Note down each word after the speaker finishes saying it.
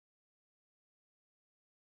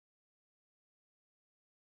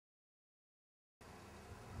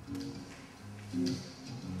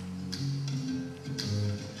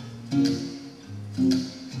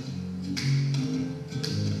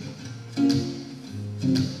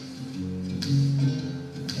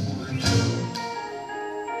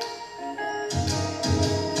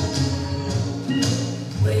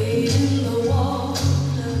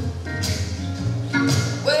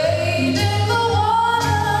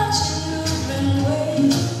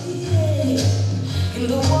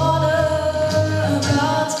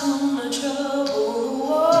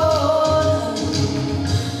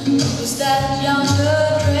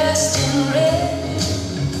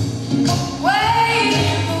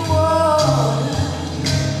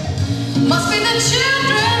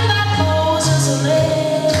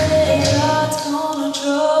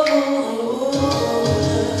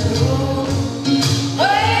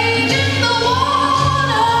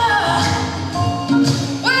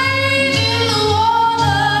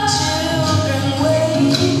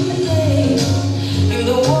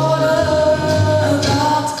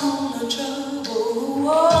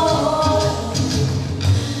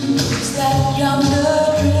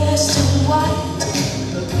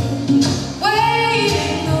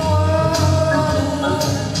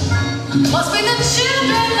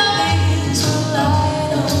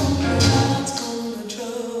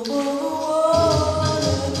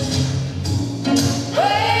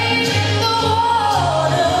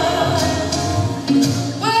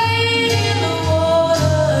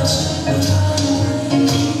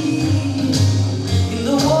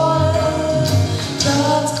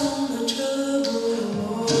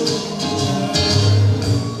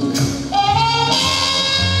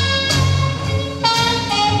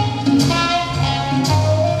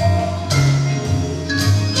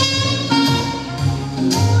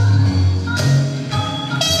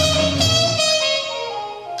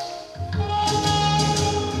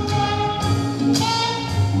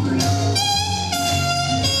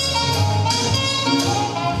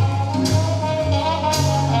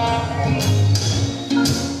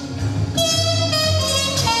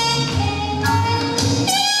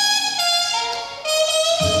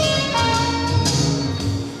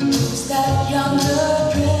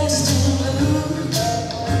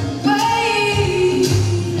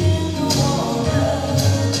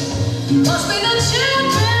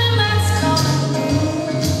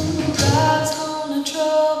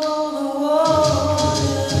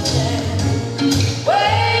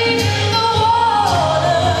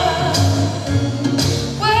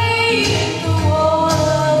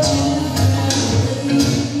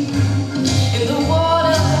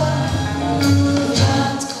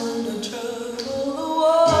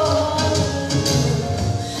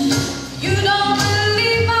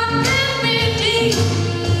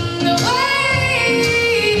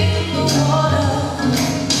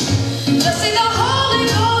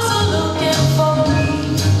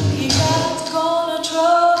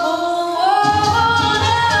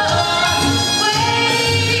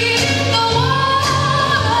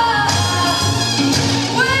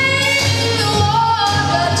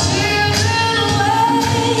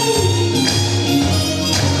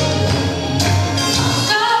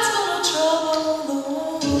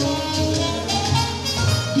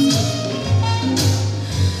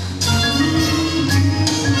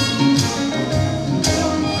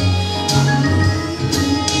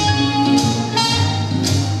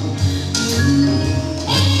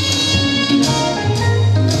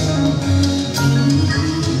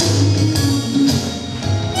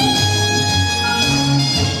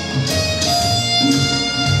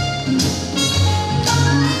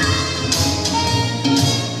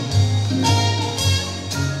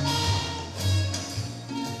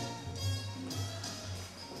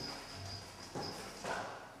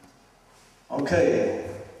Okay,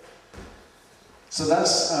 so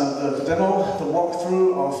that's the demo. The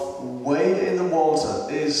walkthrough of Wade in the Water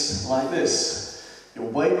is like this. Your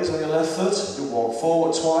weight is on your left foot, you walk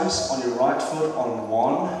forward twice, on your right foot on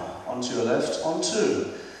 1, onto your left on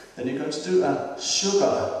 2. Then you're going to do a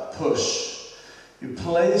sugar push. You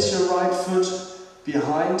place your right foot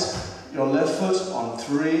behind your left foot on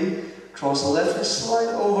 3, cross left,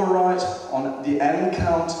 slide over right on the end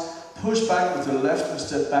count, push back with your left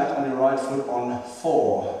step back on your right foot on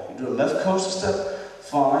 4. You do a left coaster step,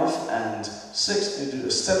 5 and 6. You do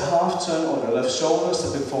a step half turn on your left shoulder,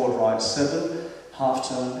 stepping forward right, 7, half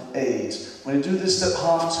turn, 8. When you do this step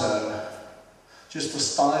half turn, just for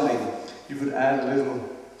styling, you could add a little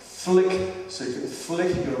flick, so you can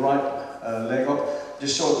flick your right leg up.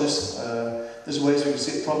 Just show it this way so you can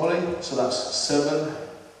see it properly. So that's 7,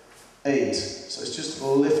 8. So it's just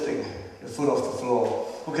lifting your foot off the floor.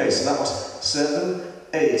 Okay, so that was 7,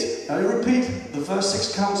 8. Now you repeat the first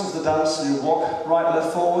 6 counts of the dance, so you walk right,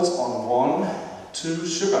 left, forwards on 1, 2,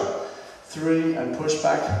 sugar, 3 and push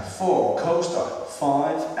back, 4, coaster,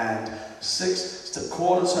 5 and 6, step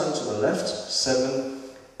quarter turn to the left, 7,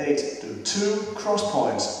 8, do 2 cross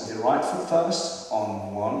points with your right foot first,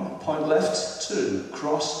 on 1, point left, 2,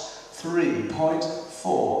 cross, 3, point,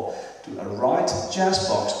 4, do a right jazz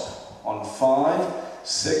box, on 5,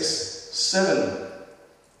 6, 7,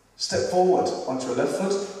 step forward onto your left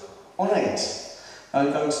foot, on 8. Now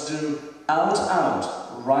you're going to do out,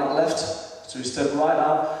 out, right, left, so you step right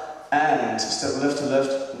out, and step left to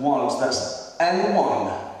left, 1, so that's and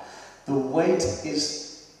 1. The weight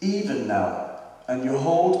is even now, and you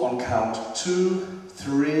hold on count 2,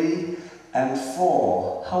 3, and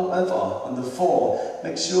 4. However, on the 4,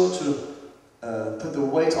 make sure to put the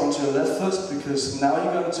weight onto your left foot, because now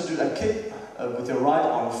you're going to do a kick with your right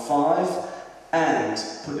on 5, and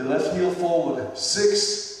put your left heel forward,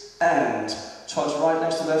 6, and touch right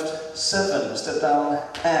next to left, 7, step down,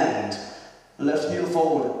 and left heel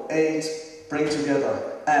forward, 8, bring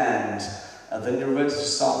together, and then you're ready to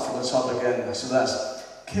start from the top again. So that's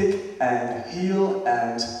kick and heel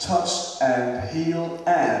and touch and heel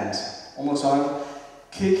and. One more time.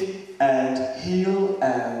 Kick and heel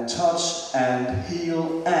and touch and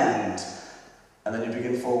heel and. And then you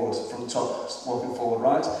begin forward from the top, walking forward,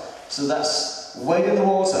 right? So that's weight in the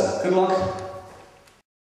water. Good luck.